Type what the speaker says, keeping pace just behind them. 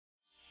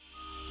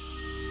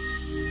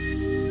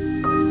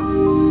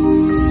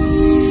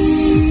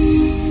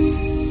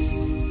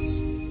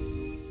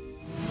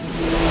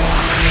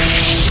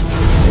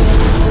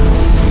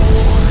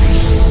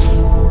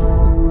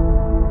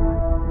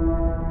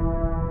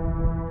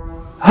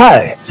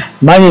Hi,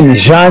 my name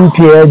is Jon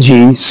Pierre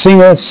G,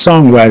 singer,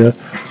 songwriter,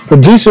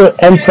 producer,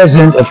 and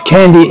president of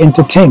Kandi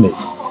Entertainment.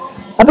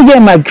 I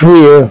began my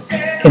career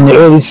in the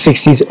early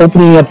 60s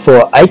opening up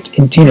for Ike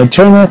and Tina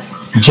Turner,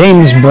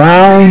 James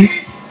Brown,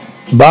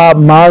 Bob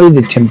Marley,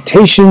 The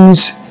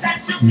Temptations.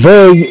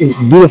 Very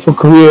beautiful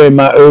career in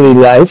my early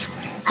life.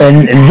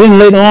 And then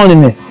later on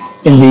in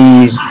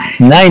the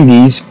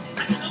 90s,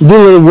 did a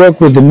little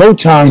work with the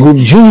Motown group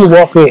Junior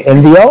Walker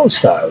and the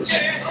All-Stars.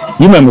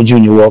 You remember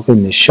Junior Walker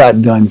and the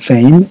Shotgun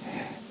fame.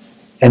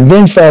 And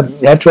then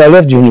after I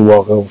left Junior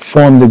Walker,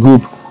 formed the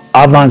group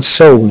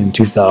AhVantSoul in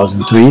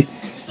 2003.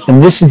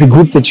 And this is the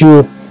group that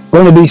you're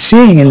going to be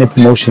seeing in the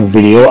promotional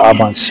video,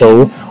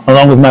 AhVantSoul,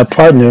 along with my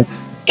partner,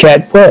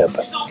 Webb.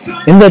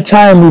 In that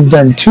time, we've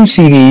done 2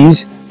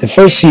 CDs. The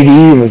first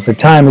CD was The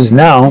Time Is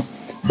Now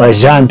by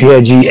Jon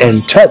Pierre G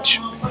and Touch.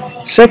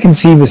 Second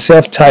CD was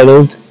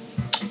self-titled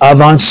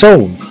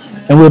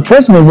AhVantSoul. And we're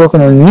presently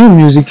working on new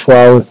music for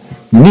our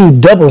new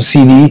double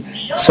CD,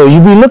 so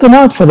you'll be looking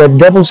out for that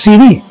double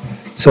CD.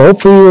 So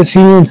hopefully we'll see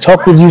you and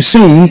talk with you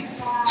soon.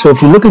 So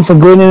if you're looking for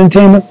good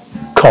entertainment,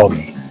 call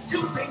me.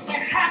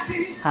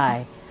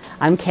 Hi,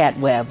 I'm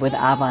Webb with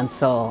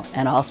AhVantSoul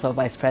and also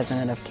Vice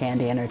President of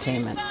Kandi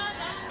Entertainment.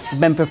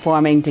 We've been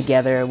performing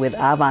together with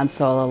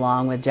AhVantSoul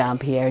along with Jon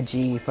Pierre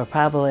G for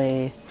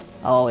probably,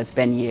 it's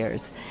been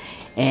years.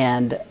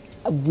 And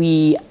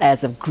we,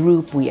 as a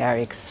group, we are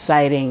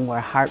exciting, we're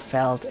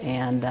heartfelt,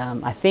 and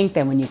I think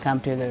that when you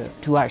come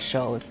to our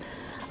shows,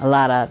 a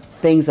lot of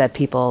things that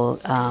people,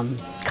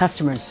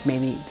 customers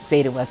maybe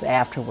say to us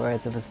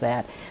afterwards, it was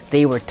that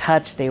they were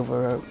touched, they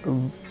were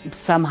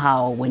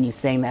somehow, when you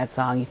sang that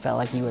song, you felt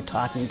like you were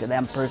talking to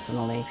them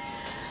personally.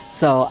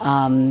 So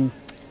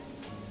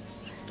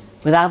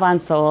with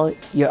AhVantSoul,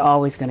 you're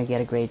always going to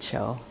get a great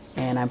show,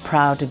 and I'm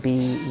proud to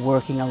be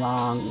working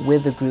along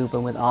with the group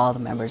and with all the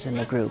members in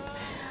the group.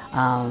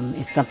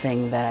 It's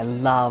something that I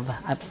love,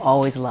 I've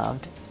always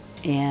loved,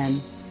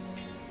 and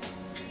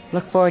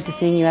look forward to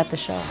seeing you at the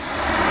show.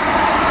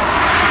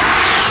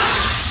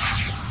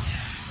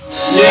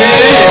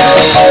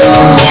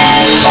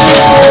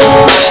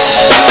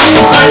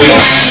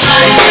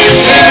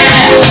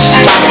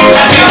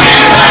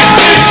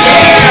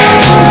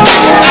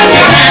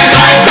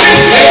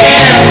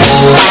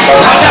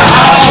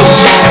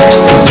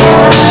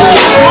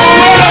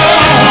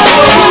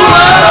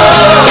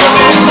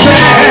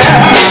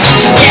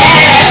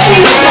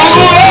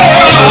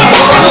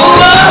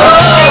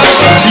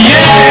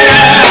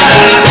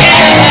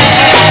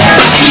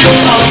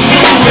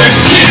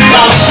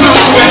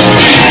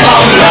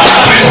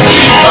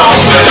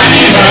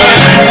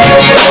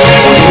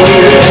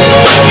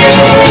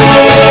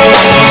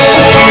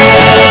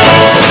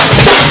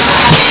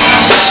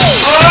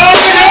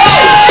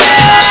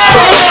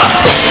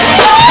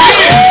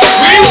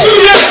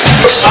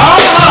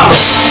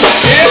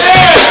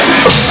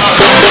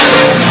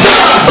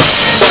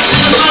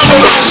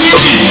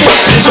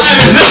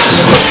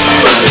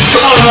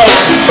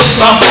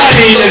 My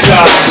body is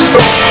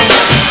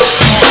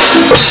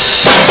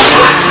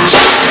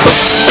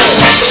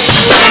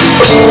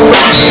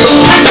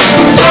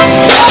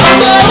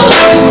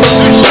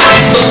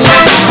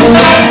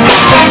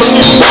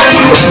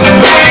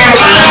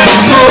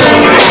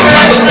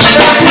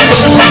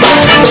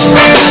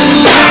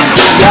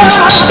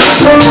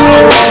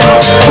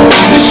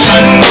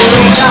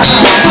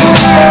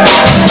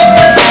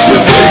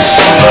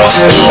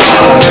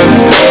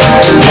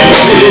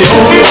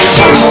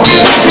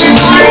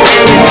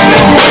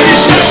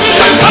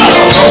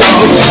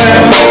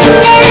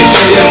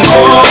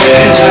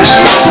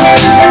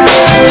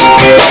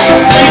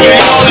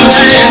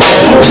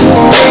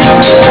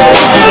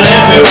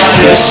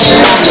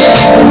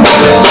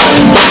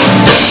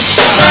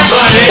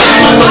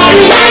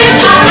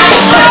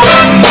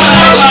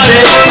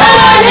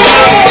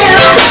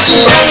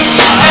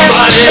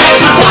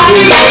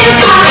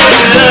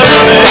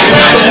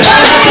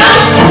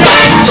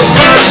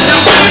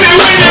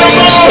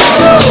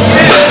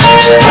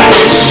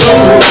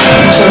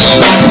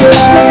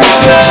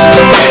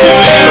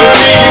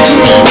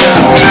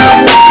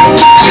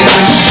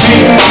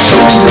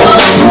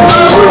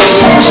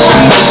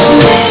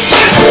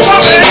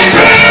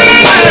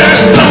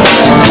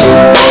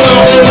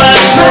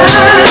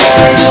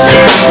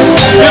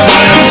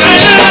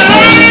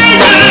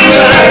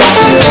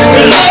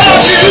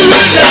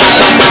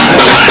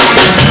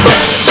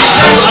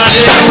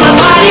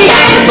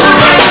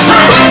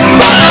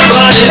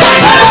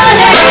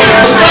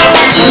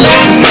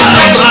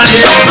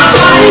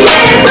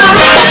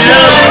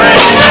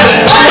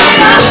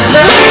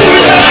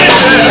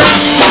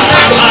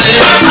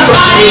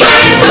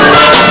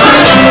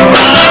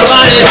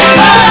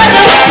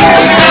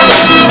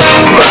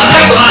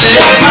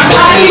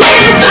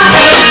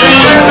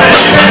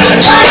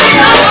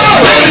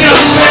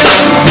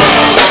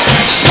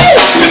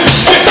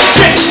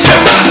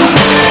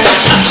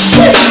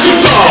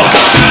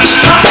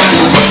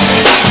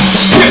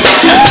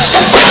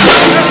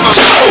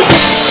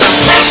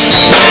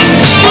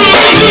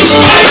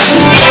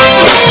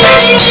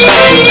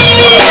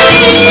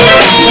Thank you.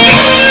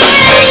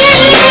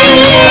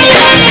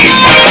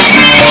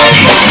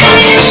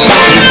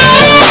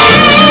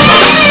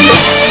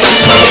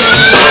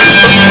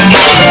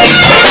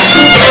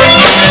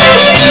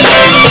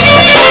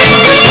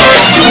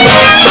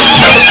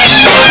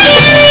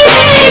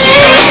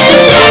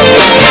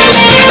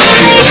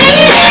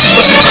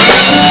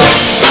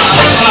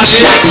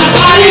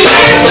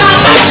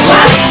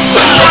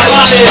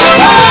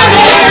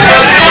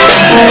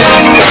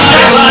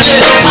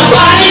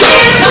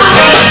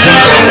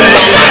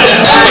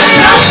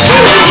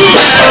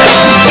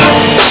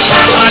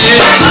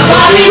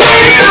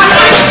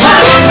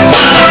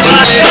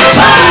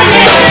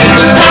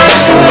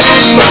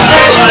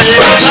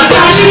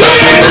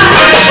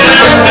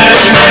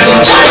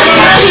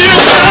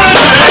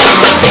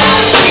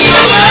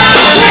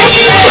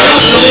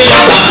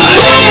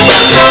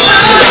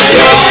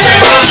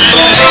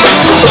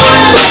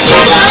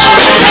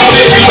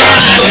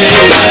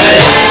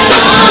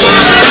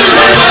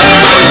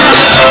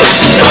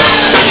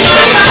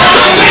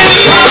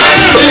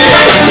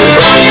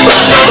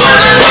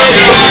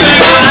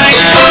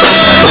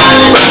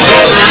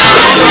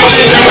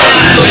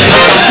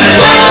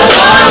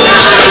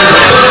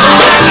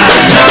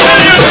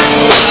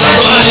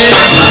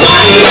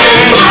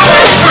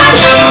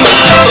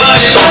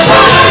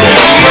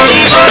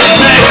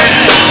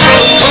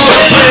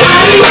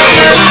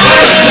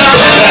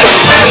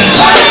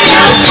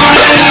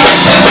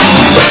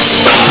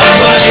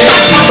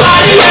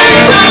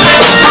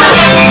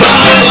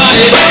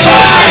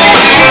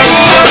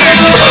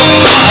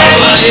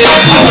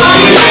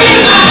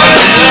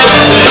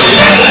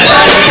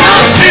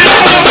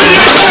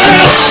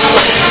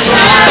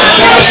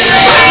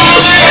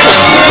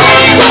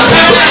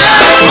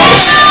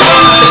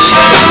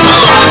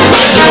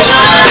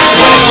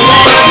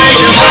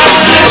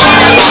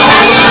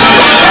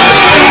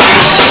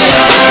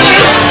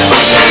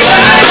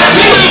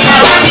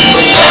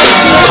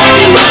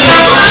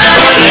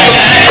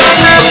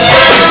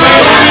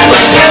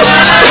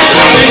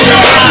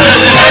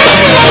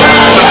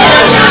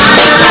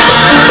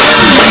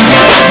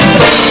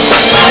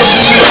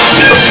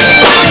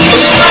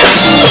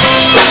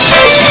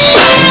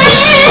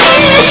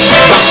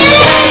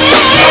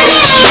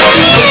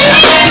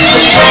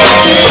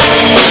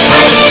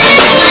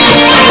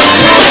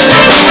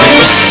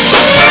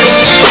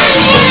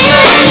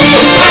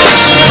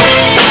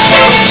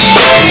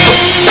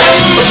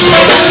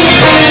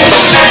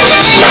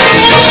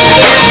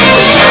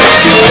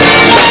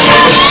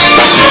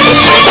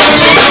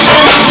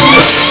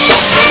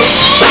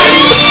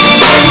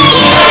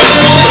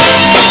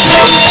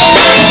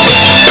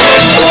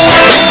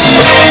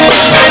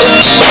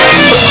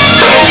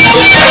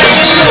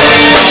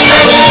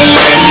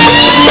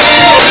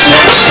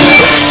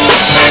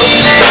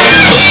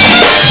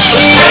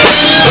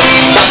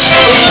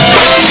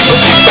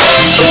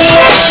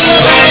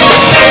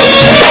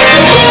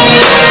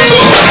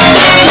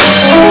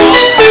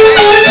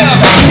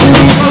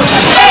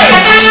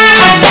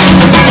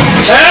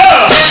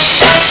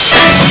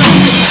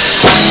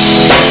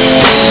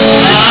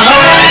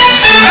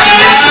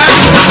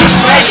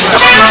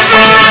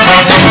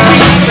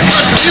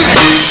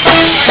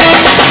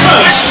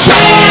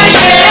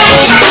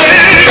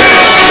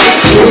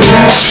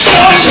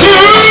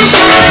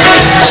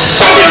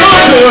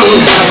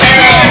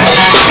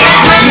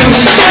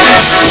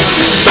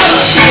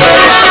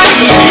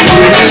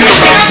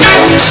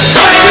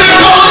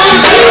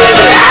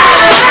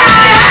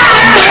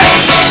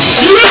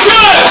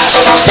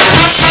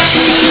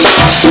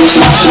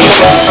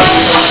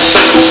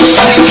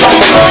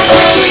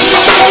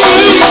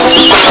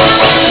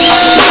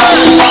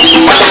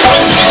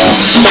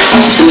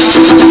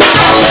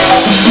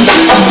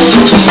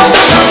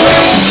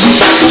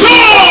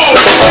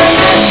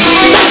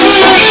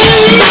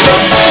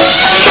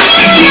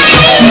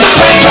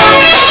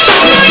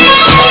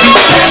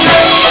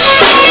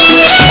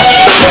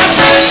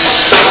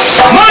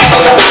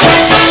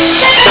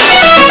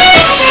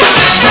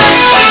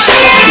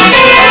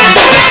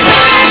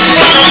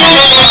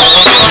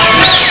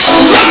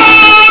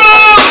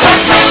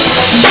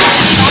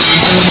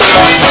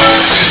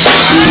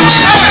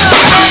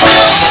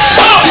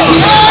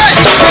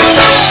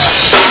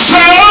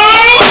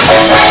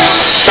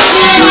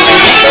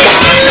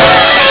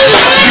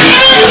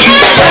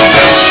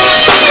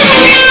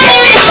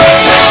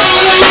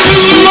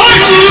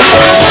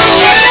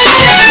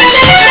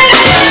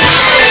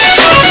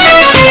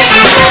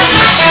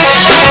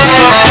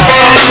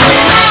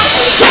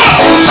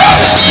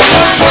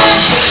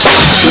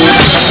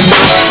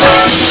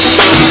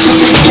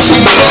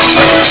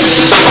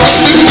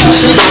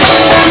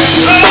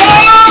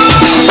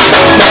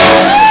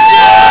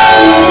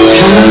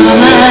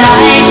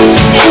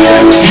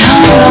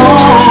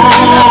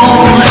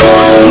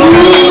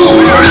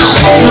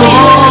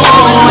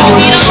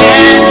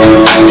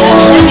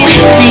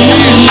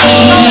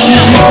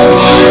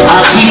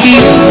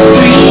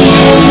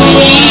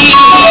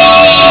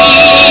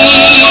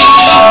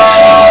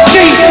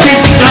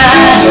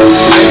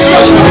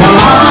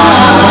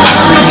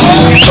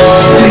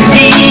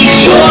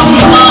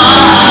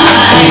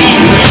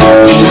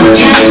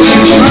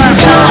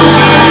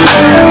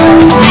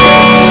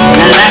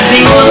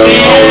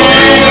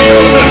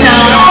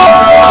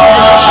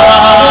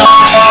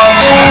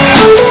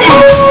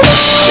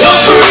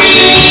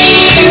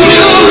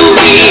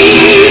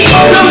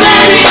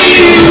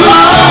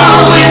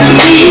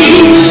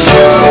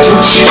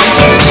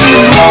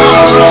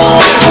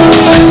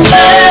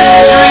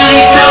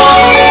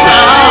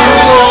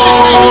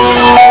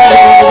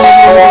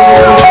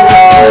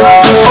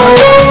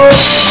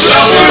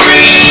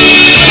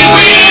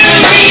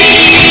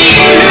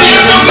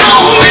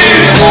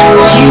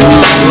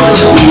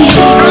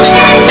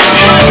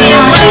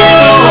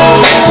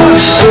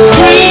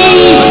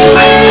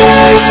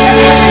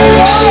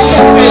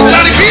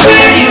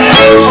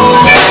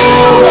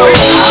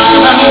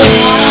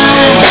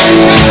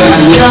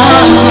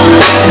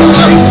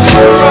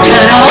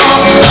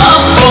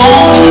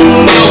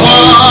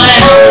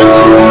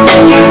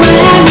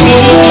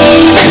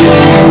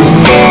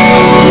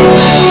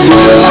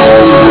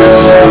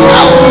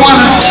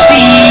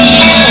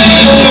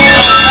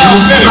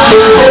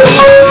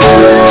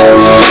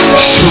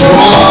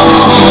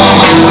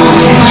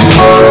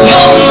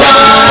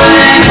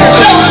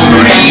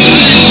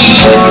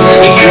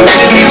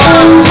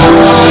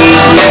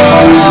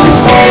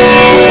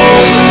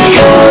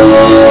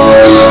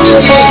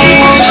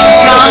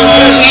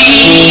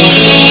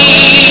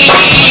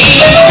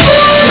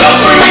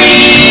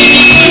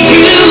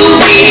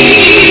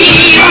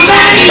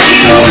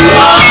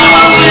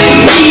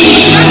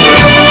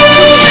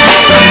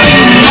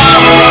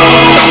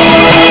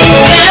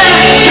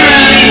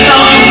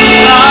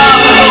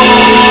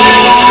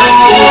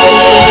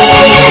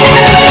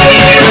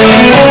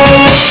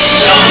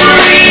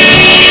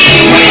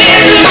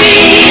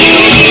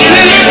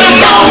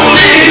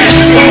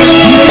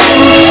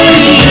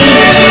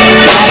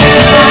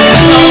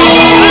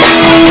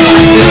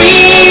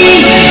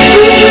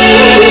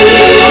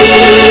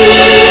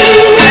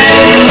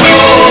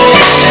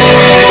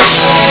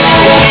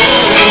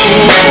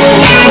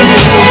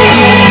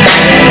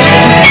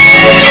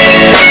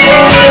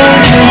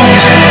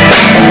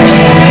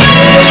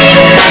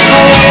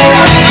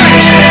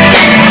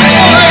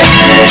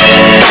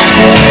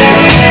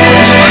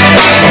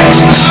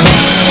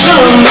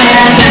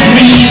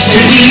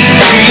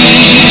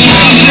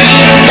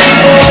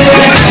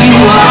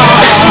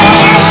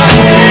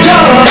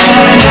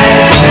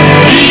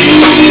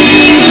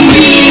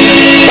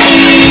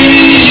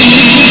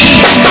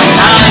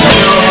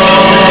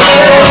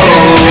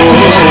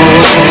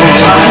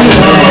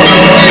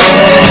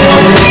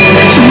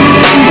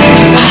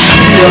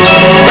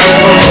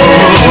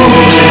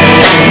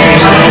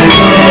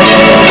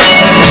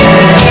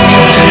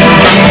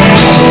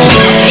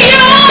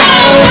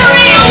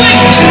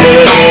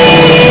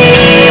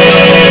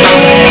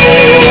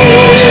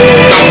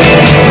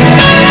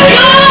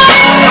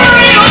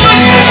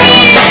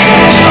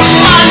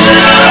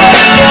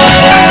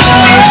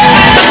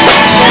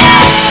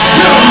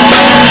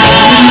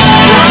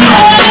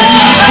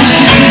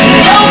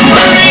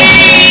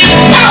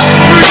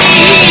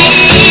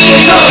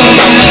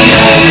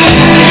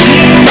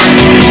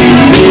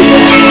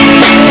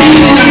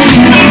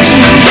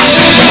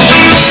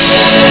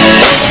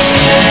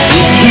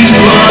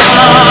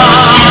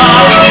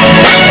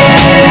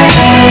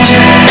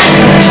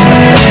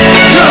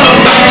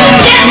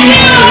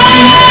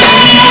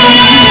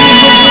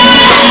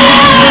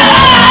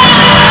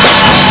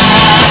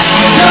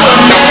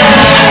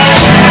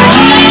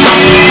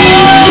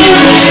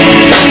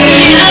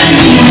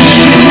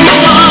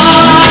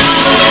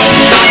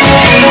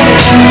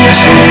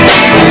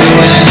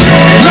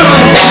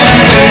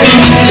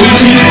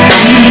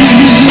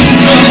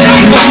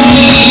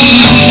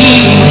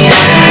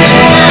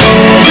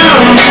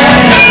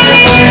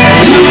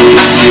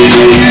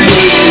 yeah.